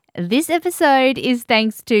This episode is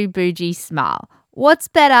thanks to Bougie Smile. What's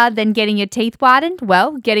better than getting your teeth whitened?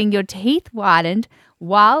 Well, getting your teeth whitened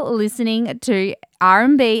while listening to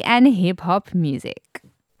R&B and hip-hop music.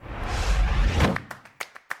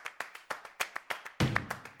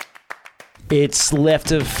 It's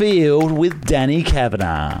Left of Field with Danny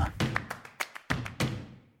Kavanagh.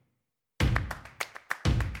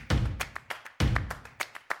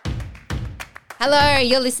 Hello,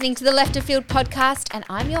 you're listening to the Left of Field podcast and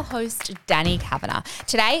I'm your host, Danny Kavanagh.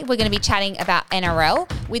 Today, we're going to be chatting about NRL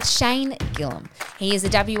with Shane Gillham. He is a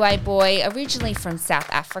WA boy originally from South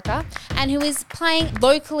Africa and who is playing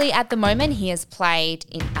locally at the moment. He has played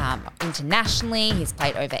internationally, he's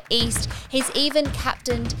played over East. He's even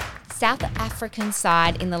captained South African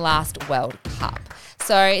side in the last World Cup.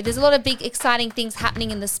 So there's a lot of big, exciting things happening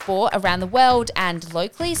in the sport around the world and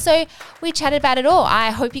locally. So we chatted about it all. I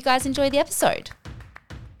hope you guys enjoy the episode.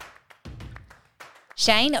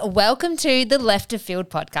 Shane, welcome to the Left of Field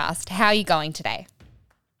podcast. How are you going today?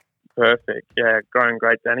 Perfect. Yeah, going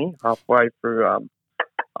great, Danny. Halfway through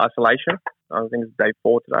isolation. I think it's day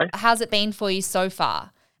 4 today. How's it been for you so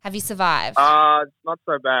far? Have you survived? It's not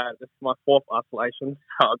so bad. This is my 4th isolation,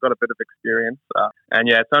 so I've got a bit of experience. And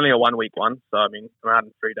yeah, it's only a 1-week one, so I mean, I'm out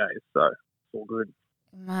in 3 days, so it's all good.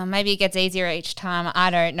 Well, maybe it gets easier each time. I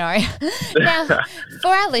don't know. Now, for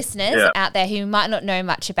our listeners out there who might not know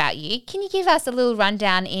much about you, can you give us a little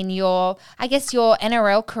rundown in your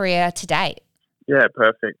NRL career to date? Yeah,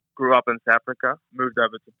 perfect. Grew up in South Africa, moved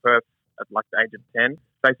over to Perth at like the age of 10.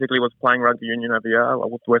 Basically was playing rugby union over here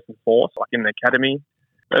with Western Force, like in the academy.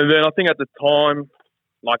 And then I think at the time,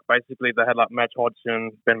 like basically they had like Matt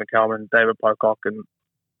Hodgson, Ben McCallum, David Pocock, and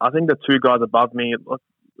I think the 2 guys above me,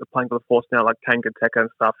 they're playing for the Force now, like Tanka Teka and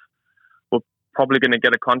stuff, were probably going to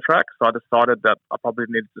get a contract. So I decided that I probably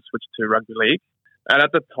needed to switch to rugby league. And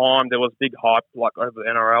at the time, there was big hype like over the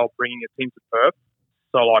NRL bringing a team to Perth.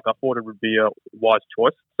 So like I thought it would be a wise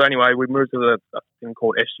choice. So anyway, we moved to a thing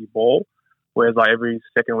called SG Ball. Whereas like every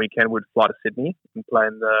second weekend we'd fly to Sydney and play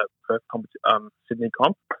in the Perth Sydney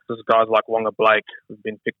comp. There's guys like Wonga Blake who've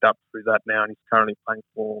been picked up through that now and he's currently playing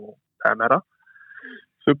for Parramatta.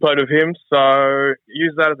 So played with him, so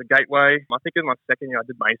used that as a gateway. I think in my second year I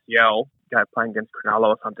did my ACL, playing against Cronulla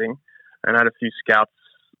or something, and I had a few scouts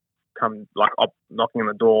come like up knocking on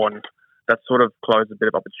the door, and that sort of closed a bit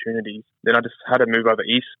of opportunities. Then I just had to move over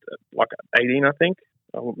east, like at 18 I think.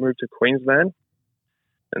 I moved to Queensland.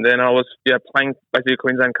 And then I was playing basically a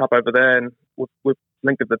Queensland Cup over there and with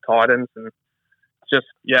linked with the Titans and just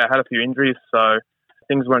had a few injuries, so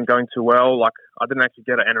things weren't going too well. Like I didn't actually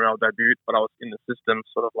get an NRL debut, but I was in the system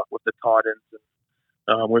sort of like with the Titans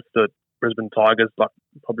and with the Brisbane Tigers. Like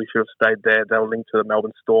probably should have stayed there. They were linked to the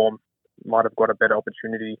Melbourne Storm. Might have got a better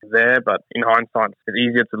opportunity there, but in hindsight, it's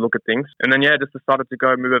easier to look at things. And then just decided to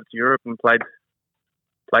go move over to Europe and played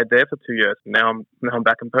there for 2 years. Now I'm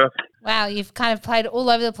back in Perth. Wow, you've kind of played all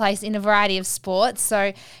over the place in a variety of sports,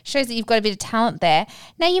 so shows that you've got a bit of talent there.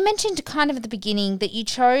 Now, you mentioned kind of at the beginning that you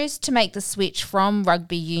chose to make the switch from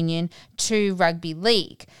rugby union to rugby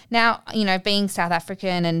league. Now, being South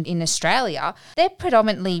African and in Australia, they're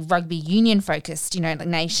predominantly rugby union focused, like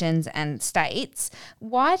nations and states.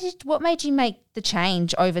 What made you make the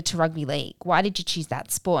change over to rugby league? Why did you choose that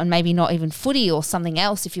sport and maybe not even footy or something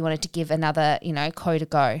else if you wanted to give another, code a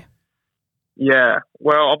go? Yeah,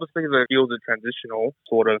 well, obviously the fields are transitional,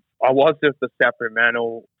 sort of. I was just the South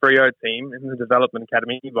Fremantle Frio team in the development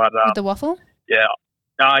academy, but with the waffle? Yeah,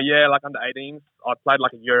 like under 18s. I played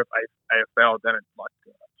like a year of AFL, then at like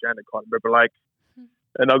Jandakot, River Lake,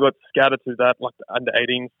 and I got scouted to that like the under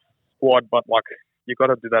 18s squad. But like you got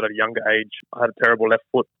to do that at a younger age. I had a terrible left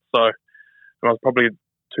foot, so I was probably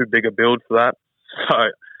too big a build for that, so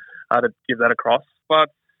I had to give that across. But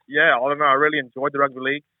yeah, I don't know. I really enjoyed the rugby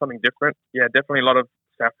league, something different. Yeah, definitely a lot of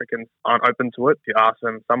South Africans aren't open to it. If you ask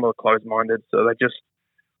them, some are closed-minded, so they just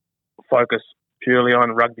focus purely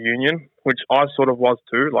on rugby union, which I sort of was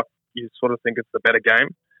too. Like, you sort of think it's the better game.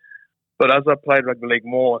 But as I played rugby league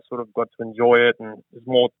more, I sort of got to enjoy it, and there's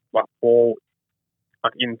more like ball,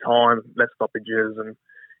 like in time, less stoppages, and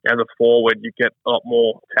as a forward, you get a lot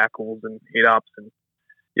more tackles and hit-ups, and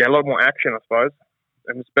a lot more action, I suppose.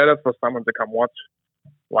 And it's better for someone to come watch.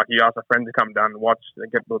 Like you ask a friend to come down and watch, they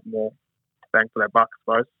get a bit more bang for their buck,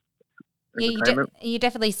 I suppose. Yeah, you're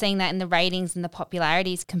definitely seeing that in the ratings and the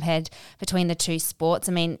popularities compared between the two sports.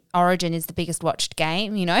 I mean, Origin is the biggest watched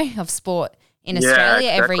game, of sport in Australia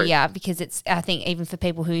every year because it's, I think, even for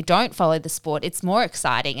people who don't follow the sport, it's more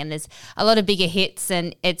exciting and there's a lot of bigger hits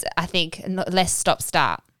and it's, I think, less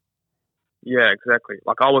stop-start. Yeah, exactly.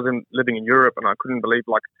 Like I was living in Europe and I couldn't believe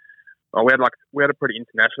like We had a pretty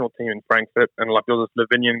international team in Frankfurt, and like there was a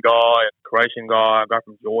Slovenian guy, a Croatian guy, a guy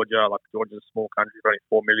from Georgia. Like Georgia's a small country, only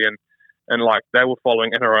 4 million, and like they were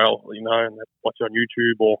following NRL, and they watch it on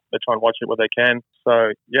YouTube or they try and watch it where they can.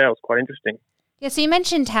 So yeah, it was quite interesting. Yeah, so you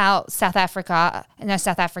mentioned how South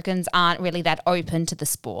Africans aren't really that open to the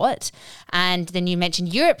sport. And then you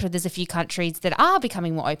mentioned Europe, where there's a few countries that are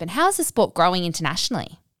becoming more open. How is the sport growing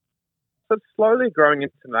internationally? So it's slowly growing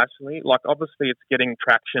internationally. Like obviously it's getting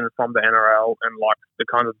traction from the NRL and like the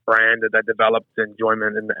kind of brand that they developed, the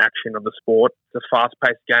enjoyment and the action of the sport. It's a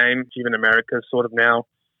fast-paced game. Even America's sort of now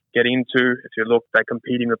getting into. If you look, they're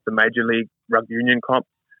competing with the Major League Rugby Union comp.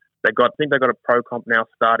 I think they got a pro comp now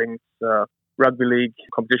starting. Rugby league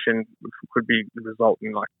competition, which could be result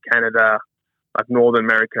in like Canada, like Northern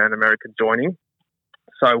America and America joining.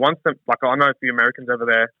 So I know a few Americans over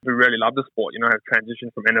there who really love the sport, have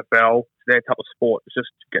transitioned from NFL to their type of sport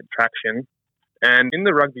just to get traction. And in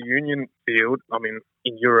the rugby union field,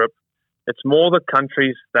 in Europe, it's more the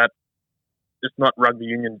countries that it's not rugby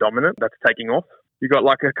union dominant that's taking off. You've got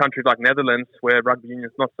like a country like Netherlands where rugby union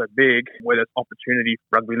is not so big, where there's opportunity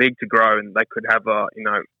for rugby league to grow and they could have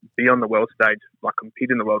be on the world stage, like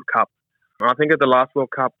compete in the World Cup. And I think at the last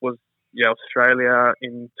World Cup was Australia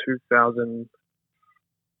in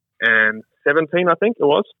 2017, I think it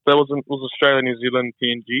was. That was Australia, New Zealand,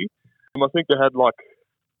 PNG. I think they had like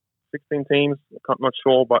 16 teams. I'm not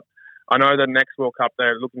sure, but I know the next World Cup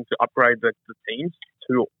they're looking to upgrade the teams,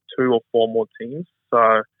 two or four more teams.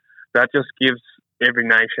 So that just gives every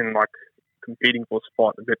nation like competing for a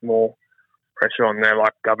spot a bit more pressure on their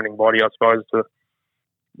like governing body, I suppose, to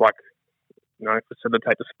like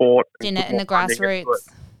facilitate the sport in the grassroots.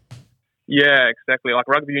 Yeah, exactly. Like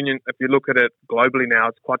rugby union, if you look at it globally now,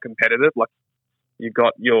 it's quite competitive. Like you've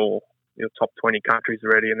got your top 20 countries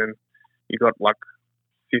already, and then you've got like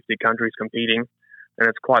 50 countries competing, and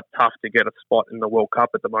it's quite tough to get a spot in the World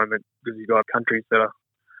Cup at the moment because you've got countries that are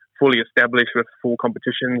fully established with full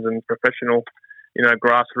competitions and professional,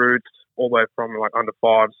 grassroots, all the way from like under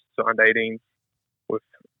 5s to under 18s with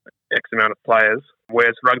X amount of players.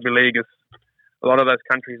 Whereas rugby league is, a lot of those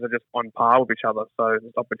countries are just on par with each other, so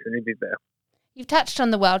there's opportunity there. You've touched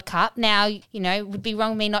on the World Cup. Now, it would be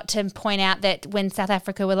wrong of me not to point out that when South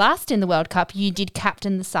Africa were last in the World Cup, you did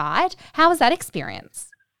captain the side. How was that experience?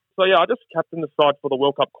 So yeah, I just captained the side for the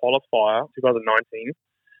World Cup qualifier 2019.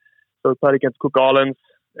 So we played against Cook Islands,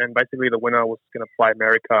 and basically the winner was going to play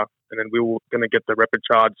America, and then we were going to get the rapid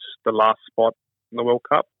charge, the last spot in the World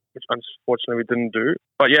Cup, which unfortunately we didn't do.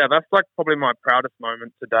 But yeah, that's like probably my proudest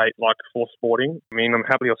moment to date, like for sporting. I'm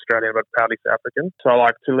happily Australian, but proudly South African. So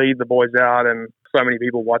like to lead the boys out and so many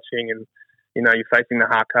people watching, and you're facing the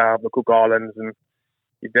Haka, the Cook Islands, and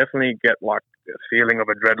you definitely get like a feeling of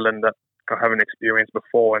adrenaline that I haven't experienced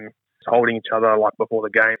before, and holding each other like before the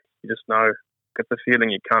game. You just know, it's a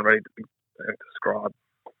feeling you can't really describe.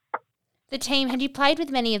 The team, had you played with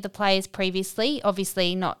many of the players previously?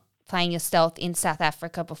 Obviously not playing yourself in South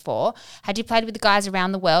Africa before. Had you played with the guys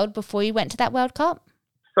around the world before you went to that World Cup?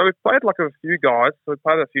 So we played like a few guys. So we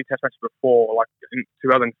played a few test matches before. Like in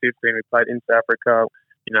 2015, we played in South Africa,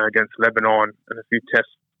 against Lebanon, and a few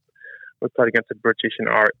tests. We played against the British and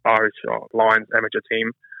Irish Lions amateur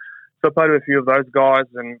team. So I played with a few of those guys,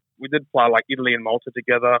 and we did play like Italy and Malta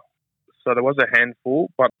together. So there was a handful,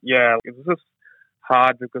 but yeah, it was just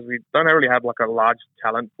hard because we don't really have like a large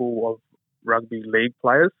talent pool of rugby league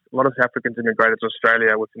players. A lot of South Africans immigrated to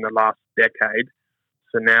Australia within the last decade.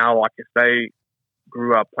 So now, like if they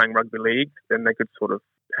grew up playing rugby league, then they could sort of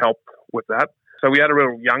help with that. So we had a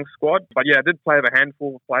real young squad. But yeah, I did play with a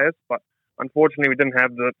handful of players, but unfortunately we didn't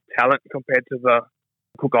have the talent compared to the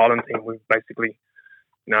Cook Island team. We've basically,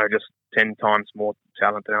 just 10 times more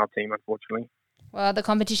talent than our team, unfortunately. Well, the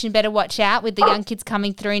competition better watch out with the young kids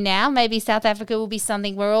coming through now. Maybe South Africa will be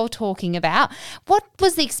something we're all talking about. What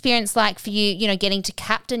was the experience like for you, getting to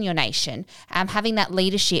captain your nation, having that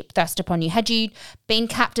leadership thrust upon you? Had you been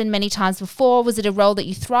captain many times before? Was it a role that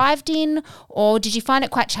you thrived in? Or did you find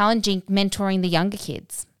it quite challenging mentoring the younger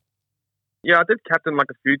kids? Yeah, I did captain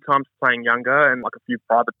like a few times playing younger and like a few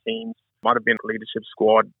private teams. Might have been a leadership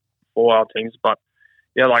squad for our teams, but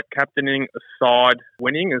yeah, like captaining a side,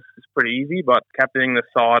 winning is pretty easy, but captaining the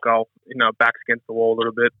side, backs against the wall a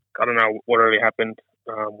little bit. I don't know what really happened.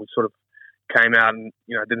 We sort of came out and,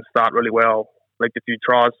 didn't start really well, leaked a few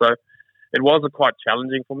tries. So it was quite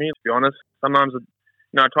challenging for me, to be honest. Sometimes,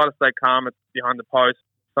 I try to stay calm behind the post.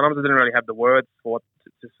 Sometimes I didn't really have the words for what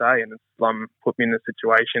to say, and it's put me in a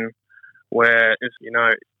situation where,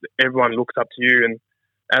 everyone looks up to you, and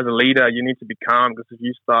as a leader, you need to be calm, because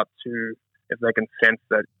if they can sense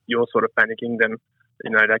that you're sort of panicking, then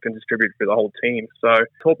they can distribute for the whole team. So it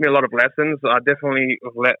taught me a lot of lessons. I definitely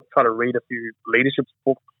try to read a few leadership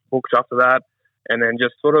books after that, and then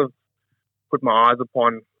just sort of put my eyes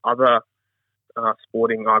upon other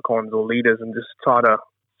sporting icons or leaders and just try to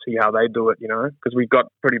see how they do it, because we got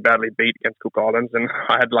pretty badly beat against Cook Islands, and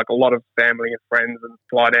I had like a lot of family and friends and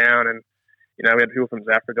fly down, and we had people from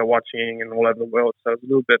South Africa watching and all over the world, so it was a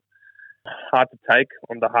little bit hard to take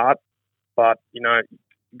on the heart, but you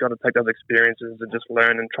got to take those experiences and just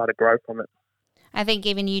learn and try to grow from it. I think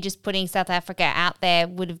even you just putting South Africa out there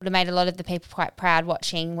would have made a lot of the people quite proud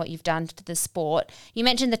watching what you've done to the sport. You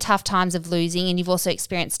mentioned the tough times of losing, and you've also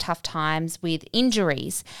experienced tough times with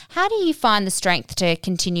injuries. How do you find the strength to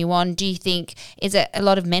continue on? Do you think, is it a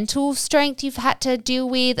lot of mental strength you've had to deal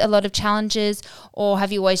with, a lot of challenges, or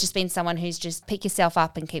have you always just been someone who's just pick yourself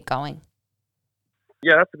up and keep going?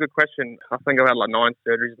 Yeah, that's a good question. I think I've had like 9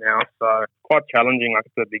 surgeries now, so quite challenging. Like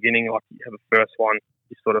at the beginning, like you have the first one,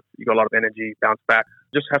 you got a lot of energy, bounce back.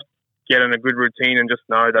 Just have to get in a good routine and just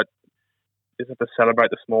know that you just have to celebrate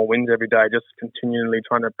the small wins every day, just continually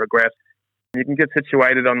trying to progress. You can get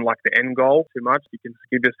situated on like the end goal too much. You can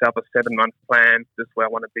give yourself a 7-month plan. This is where I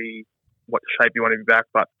want to be, what shape you want to be back.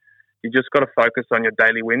 But you just got to focus on your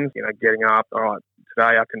daily wins. Getting up. All right,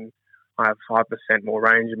 today I have 5% more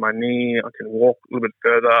range in my knee. I can walk a little bit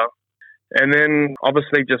further. And then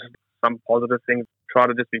obviously just some positive things. Try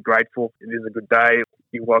to just be grateful. It is a good day.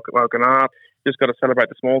 You woken up. Just got to celebrate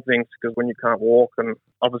the small things, because when you can't walk and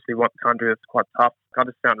obviously what can't do, it's quite tough. I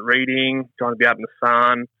just found reading, trying to be out in the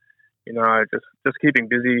sun, just keeping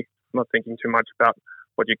busy, not thinking too much about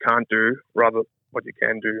what you can't do, rather what you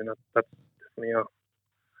can do. And that's definitely,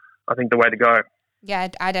 I think, the way to go. Yeah,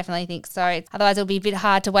 I definitely think so. Otherwise, it'll be a bit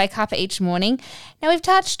hard to wake up each morning. Now, we've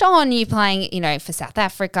touched on you playing, for South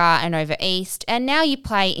Africa and over East, and now you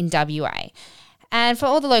play in WA. And for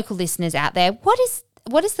all the local listeners out there, what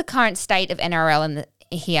is the current state of NRL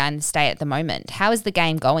here in the state at the moment? How is the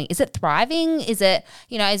game going? Is it thriving? Is it,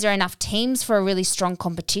 is there enough teams for a really strong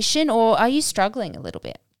competition, or are you struggling a little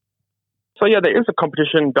bit? So, yeah, there is a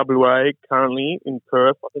competition in WA currently in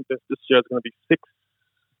Perth. I think this year is going to be 6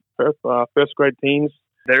 Perth first grade teams.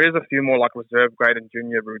 There is a few more like reserve grade and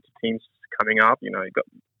junior roots teams coming up. You've got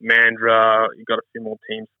Mandra, you've got a few more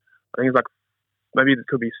teams. I think it's like maybe there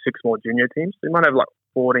could be 6 more junior teams. They might have like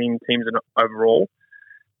 14 teams overall.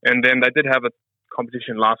 And then they did have a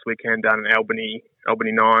competition last weekend down in Albany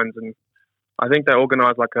Nines, and I think they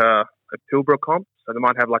organised like a Pilbara comp. So they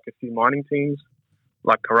might have like a few mining teams,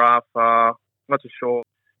 like Carafa. Not too sure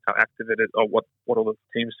how active it is or what all the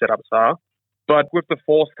team setups are. But with the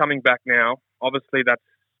Force coming back now, obviously that's,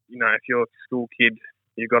 if you're a school kid,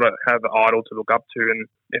 you've got to have an idol to look up to. And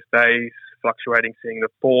if they fluctuating, seeing the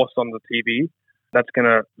Force on the TV, that's going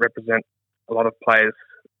to represent a lot of players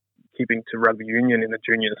keeping to rugby union in the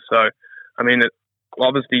juniors. So, I mean,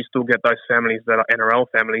 obviously you still get those families that are NRL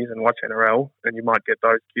families and watch NRL, and you might get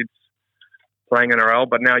those kids playing NRL.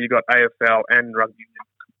 But now you've got AFL and rugby union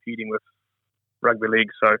competing with rugby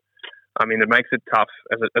league. So, I mean, it makes it tough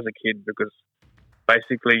as a kid, because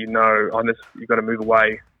basically, you've got to move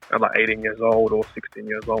away at like 18 years old or 16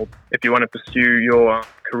 years old if you want to pursue your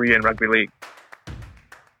career in rugby league.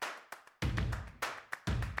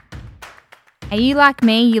 Are you like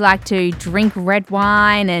me? You like to drink red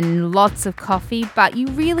wine and lots of coffee, but you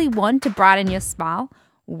really want to brighten your smile?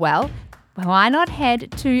 Well, why not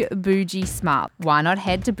head to Bougie Smile? Why not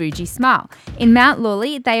head to Bougie Smile? In Mount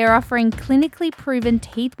Lawley, they are offering clinically proven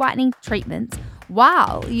teeth whitening treatments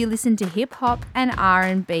while you listen to hip hop and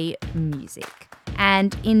R&B music.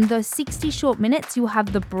 And in those 60 short minutes, you'll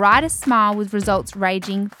have the brightest smile with results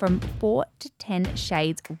ranging from 4 to 10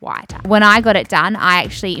 shades whiter. When I got it done, I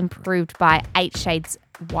actually improved by 8 shades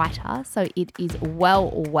whiter, so it is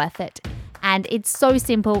well worth it. And it's so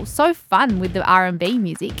simple, so fun with the R&B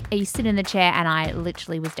music. You sit in the chair and I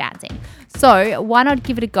literally was dancing. So why not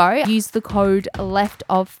give it a go? Use the code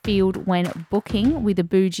LEFTOFFIELD when booking with a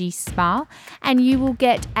Bougie Smile, and you will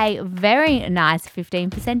get a very nice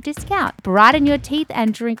 15% discount. Brighten your teeth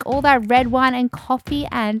and drink all that red wine and coffee,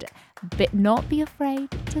 and not be afraid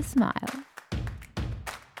to smile.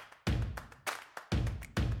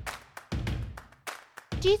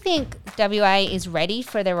 Do you think WA is ready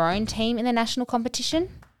for their own team in the national competition?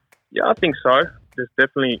 Yeah, I think so. There's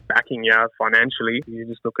definitely backing, financially. You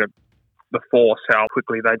just look at the Force, how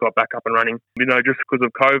quickly they got back up and running. Just because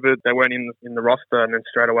of COVID, they weren't in the roster, and then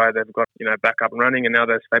straight away they've got, back up and running, and now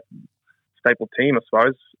they're a staple team, I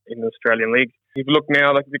suppose, in the Australian League. If you look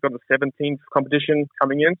now, they've got the 17th competition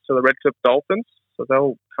coming in, so the Red Cliff Dolphins, so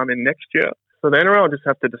they'll come in next year. So the NRL just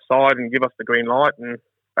have to decide and give us the green light, and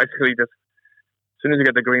basically just soon as you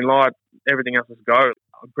get the green light, everything else is go.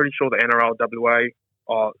 I'm pretty sure the NRL, WA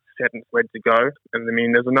are set and ready to go. And I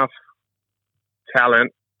mean, there's enough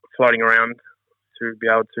talent floating around to be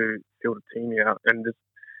able to field a team here. And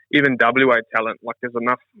even WA talent, like there's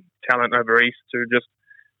enough talent over East to just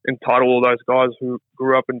entitle all those guys who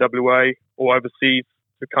grew up in WA or overseas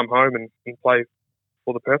to come home and play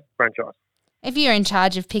for the Perth franchise. If you're in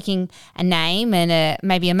charge of picking a name and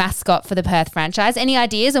maybe a mascot for the Perth franchise, any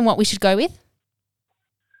ideas on what we should go with?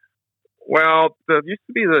 Well, there used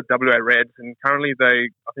to be the WA Reds, and currently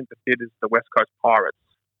I think the bid is the West Coast Pirates.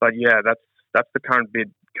 But yeah, that's the current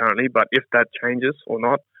bid currently. But if that changes or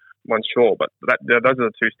not, I'm unsure. But those are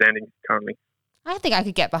the two standings currently. I think I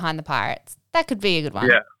could get behind the Pirates. That could be a good one.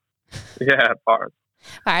 Yeah, Pirates.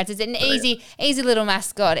 Pirates is an easy little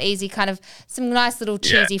mascot, easy kind of some nice little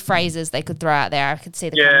cheesy phrases they could throw out there. I could see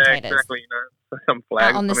the commentators. Yeah, exactly. Some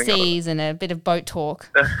flags. Out on the seas and a bit of boat talk.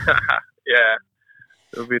 Yeah.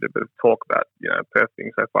 There'll be a bit of talk about, Perth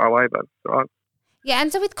being so far away, but it's all right. Yeah,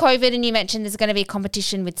 and so with COVID, and you mentioned there's going to be a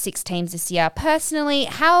competition with 6 teams this year. Personally,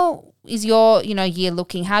 how is your, year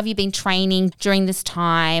looking? How have you been training during this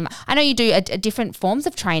time? I know you do a different forms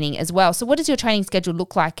of training as well. So what does your training schedule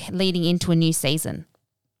look like leading into a new season?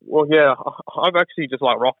 Well, yeah, I've actually just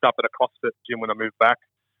rocked up at a CrossFit gym when I moved back,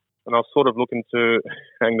 and I was sort of looking to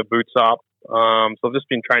hang the boots up. So I've just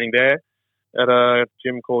been training there at a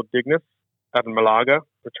gym called Dignus out in Malaga,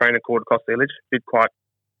 a trainer called Cost Village.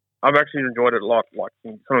 I've actually enjoyed it a lot. Like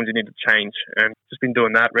sometimes you need to change, and just been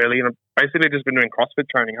doing that really. And I've basically just been doing CrossFit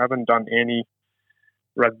training. I haven't done any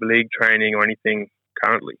rugby league training or anything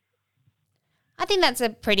currently. I think that's a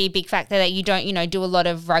pretty big factor that you don't, do a lot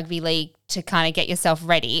of rugby league to kind of get yourself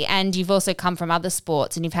ready. And you've also come from other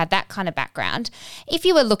sports and you've had that kind of background. If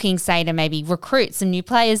you were looking, say, to maybe recruit some new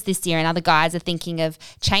players this year and other guys are thinking of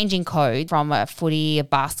changing code from a footy, a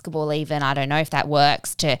basketball even, I don't know if that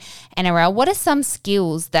works, to NRL, what are some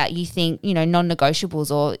skills that you think, non-negotiables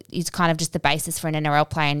or is kind of just the basis for an NRL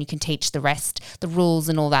player and you can teach the rest, the rules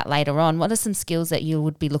and all that later on? What are some skills that you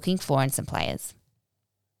would be looking for in some players?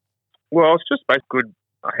 Well, it's just basically good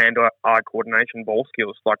hand-eye coordination, ball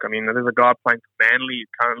skills. There's a guy playing for Manly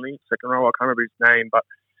currently, second row. I can't remember his name, but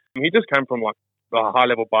he just came from a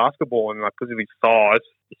high-level basketball, and because of his size,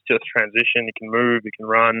 it's just transition. He can move, he can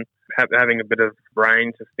run. Having a bit of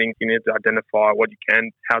brain to think, you need to identify what you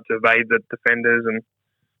can, how to evade the defenders,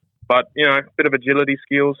 but a bit of agility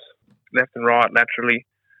skills, left and right, laterally,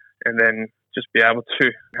 and then just be able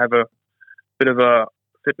to have a bit of a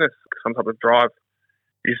fitness, some type of drive.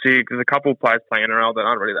 You see, there's a couple of players playing NRL that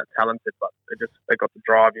aren't really that talented, but they got the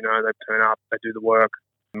drive, they turn up, they do the work,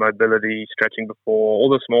 mobility, stretching before, all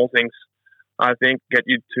the small things, I think, get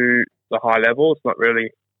you to the high level. It's not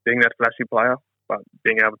really being that flashy player, but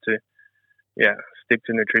being able to, stick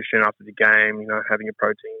to nutrition after the game, having a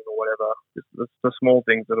protein or whatever. It's the small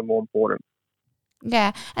things that are more important.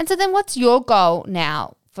 Yeah. And so then what's your goal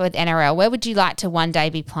now for the NRL? Where would you like to one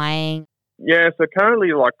day be playing? Yeah, so currently,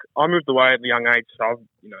 I moved away at a young age, so I've,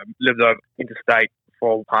 lived over interstate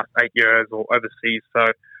for the past 8 years or overseas. So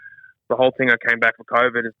the whole thing I came back for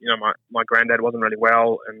COVID is, my granddad wasn't really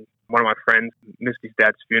well, and one of my friends missed his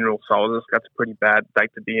dad's funeral, so that's a pretty bad date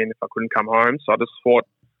to be in if I couldn't come home. So I just thought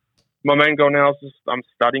my main goal now is I'm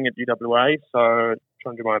studying at UWA, so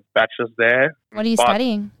trying to do my bachelor's there. What are you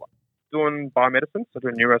studying? Doing biomedicine, so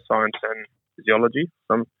doing neuroscience and physiology.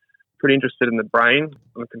 So I'm pretty interested in the brain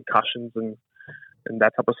and the concussions and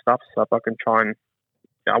that type of stuff. So if I can try and,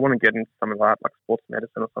 I want to get into some of that, like sports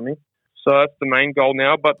medicine or something. So that's the main goal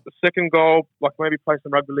now. But the second goal, maybe play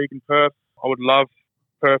some rugby league in Perth. I would love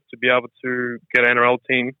Perth to be able to get an NRL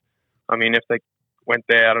team. If they went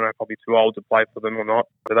there, I don't know, probably too old to play for them or not.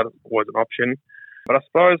 So that's always an option. But I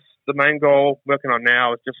suppose the main goal working on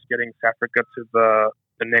now is just getting South Africa to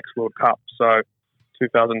the next World Cup. So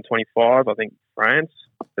 2025, I think France,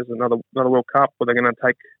 there's another World Cup where they're going to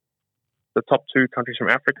take the top 2 countries from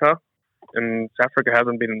Africa. And South Africa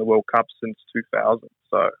hasn't been in the World Cup since 2000.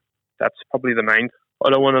 So that's probably the main. I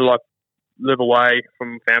don't want to live away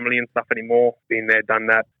from family and stuff anymore. Been there, done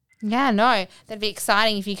that. Yeah, no, that'd be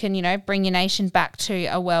exciting if you can, bring your nation back to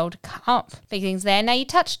a World Cup. Big things there. Now, you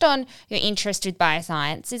touched on your interest with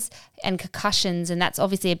biosciences and concussions, and that's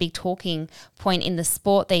obviously a big talking point in the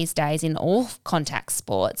sport these days, in all contact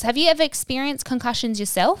sports. Have you ever experienced concussions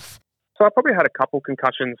yourself? So I probably had a couple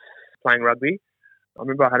concussions playing rugby. I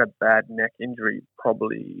remember I had a bad neck injury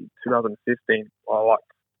probably 2015. I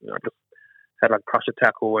just had a crusher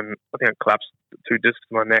tackle, and I think I collapsed 2 discs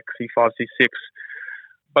in my neck, C5, C6.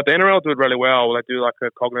 But the NRL do it really well. They do a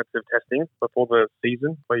cognitive testing before the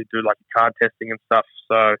season where you do card testing and stuff.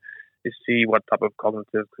 So is see what type of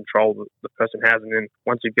cognitive control the person has. And then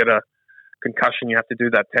once you get a concussion, you have to do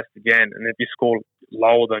that test again. And if you score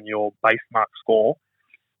lower than your base mark score,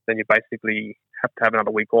 then you basically have to have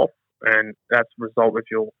another week off. And that's the result of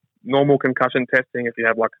your normal concussion testing. If you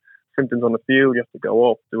have like symptoms on the field, you have to go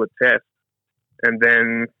off, do a test, and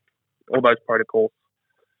then all those protocols.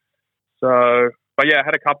 So, but yeah, I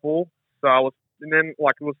had a couple. So and then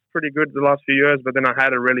like it was pretty good the last few years, but then I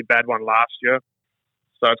had a really bad one last year.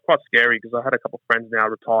 So it's quite scary because I had a couple of friends now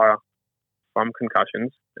retire from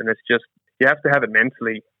concussions, and it's just, you have to have it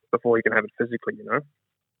mentally before you can have it physically, you know?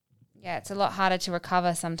 Yeah, it's a lot harder to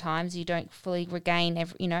recover sometimes. You don't fully regain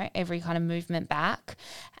every kind of movement back.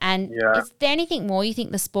 And is there anything more you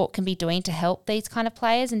think the sport can be doing to help these kind of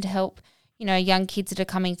players and to help, young kids that are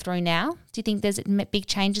coming through now? Do you think there's big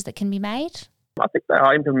changes that can be made? I think they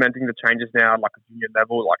are implementing the changes now at like a junior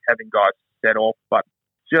level, like having guys set off, but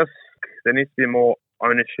just there needs to be more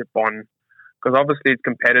ownership on, because obviously it's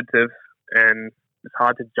competitive and it's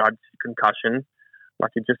hard to judge concussion. Like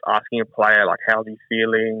you're just asking a player, like, how's he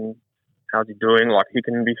feeling? How's he doing? Like he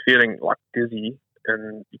can be feeling like dizzy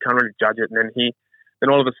and you can't really judge it. And then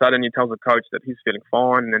all of a sudden he tells the coach that he's feeling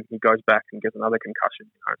fine, and then he goes back and gets another concussion,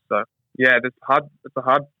 So yeah, it's a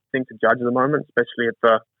hard thing to judge at the moment, especially at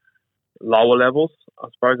the lower levels. I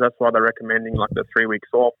suppose that's why they're recommending like the 3 weeks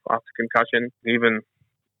off after concussion. Even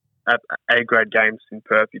at A grade games in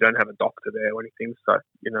Perth, you don't have a doctor there or anything. So,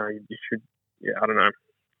 you should, I don't know.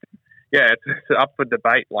 Yeah, it's up for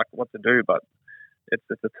debate, like what to do, but it's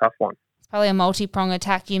a tough one. It's probably a multi-prong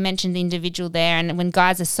attack. You mentioned the individual there, and when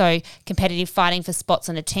guys are so competitive fighting for spots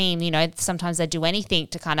on a team, sometimes they do anything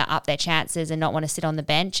to kind of up their chances and not want to sit on the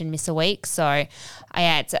bench and miss a week. So,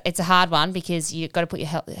 yeah, it's a hard one because you've got to put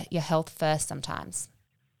your health first sometimes.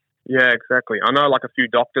 Yeah, exactly. I know like a few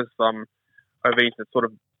doctors overseas that sort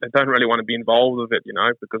of, they don't really want to be involved with it,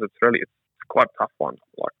 because it's quite a tough one.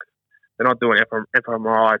 Like they're not doing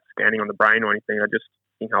fMRI scanning on the brain or anything. They're just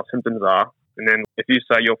seeing how symptoms are. And then if you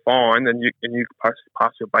say you're fine and you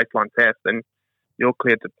pass your baseline test, then you're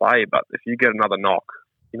cleared to play. But if you get another knock,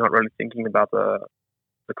 you're not really thinking about the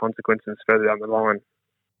consequences further down the line.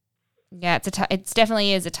 Yeah, it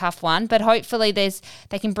definitely is a tough one, but hopefully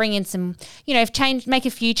they can bring in some, make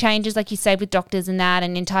a few changes, like you said, with doctors and that,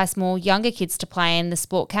 and entice more younger kids to play, and the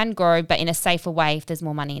sport can grow, but in a safer way if there's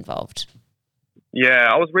more money involved. Yeah,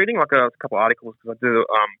 I was reading like a couple of articles because I did a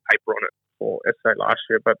paper on it for essay last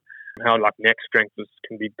year, but how like neck strength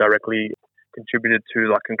can be directly contributed to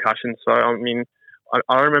like concussion. So I mean,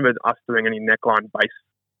 I remember us doing any neckline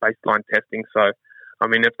baseline testing. So I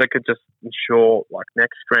mean, if they could just ensure like neck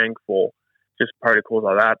strength or just protocols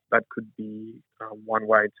like that, that could be one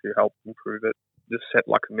way to help improve it. Just set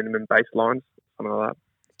like a minimum baseline, something like that.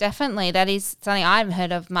 Definitely. That is something I haven't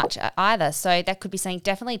heard of much either. So that could be something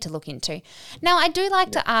definitely to look into. Now, I do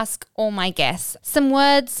like to ask all my guests some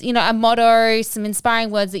words, a motto, some inspiring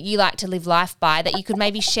words that you like to live life by that you could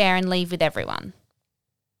maybe share and leave with everyone.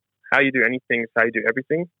 How you do anything is how you do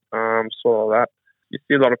everything. Sort of that. You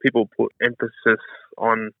see a lot of people put emphasis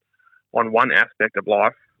on one aspect of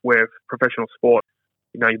life, where professional sport,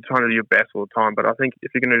 you're trying to do your best all the time. But I think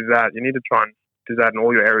if you're going to do that, you need to try and do that in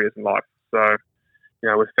all your areas in life. So,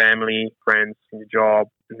 with family, friends, and your job,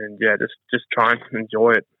 and then, just try and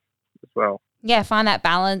enjoy it as well. Yeah, find that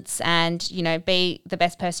balance and, be the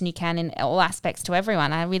best person you can in all aspects to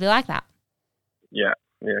everyone. I really like that. Yeah,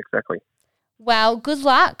 exactly. Well, good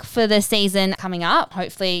luck for the season coming up.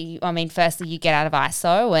 Hopefully, firstly, you get out of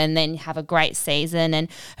ISO and then have a great season. And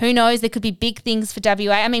who knows, there could be big things for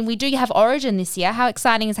WA. We do have Origin this year. How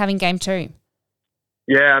exciting is having Game 2?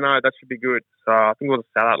 Yeah, I know. That should be good. So I think it was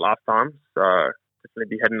a sellout last time. So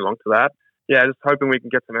definitely be heading along to that. Yeah, just hoping we can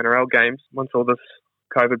get some NRL games once all this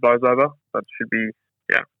COVID blows over. That should be,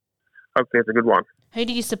 hopefully it's a good one. Who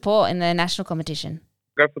do you support in the national competition?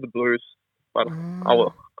 Go for the Blues, but I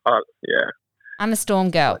will, I'm a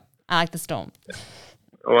Storm girl. I like the Storm.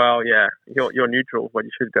 Well, yeah, you're neutral, but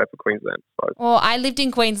you should go for Queensland. So. Well, I lived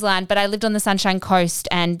in Queensland, but I lived on the Sunshine Coast,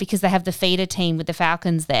 and because they have the feeder team with the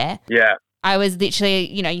Falcons there. Yeah. I was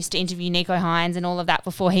literally, used to interview Nico Hines and all of that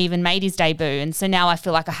before he even made his debut. And so now I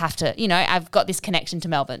feel like I have to, I've got this connection to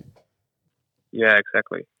Melbourne. Yeah,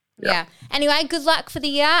 exactly. Yeah. Anyway, good luck for the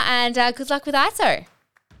year and good luck with ISO.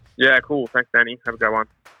 Yeah, cool. Thanks, Danny. Have a good one.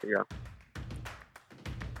 See ya.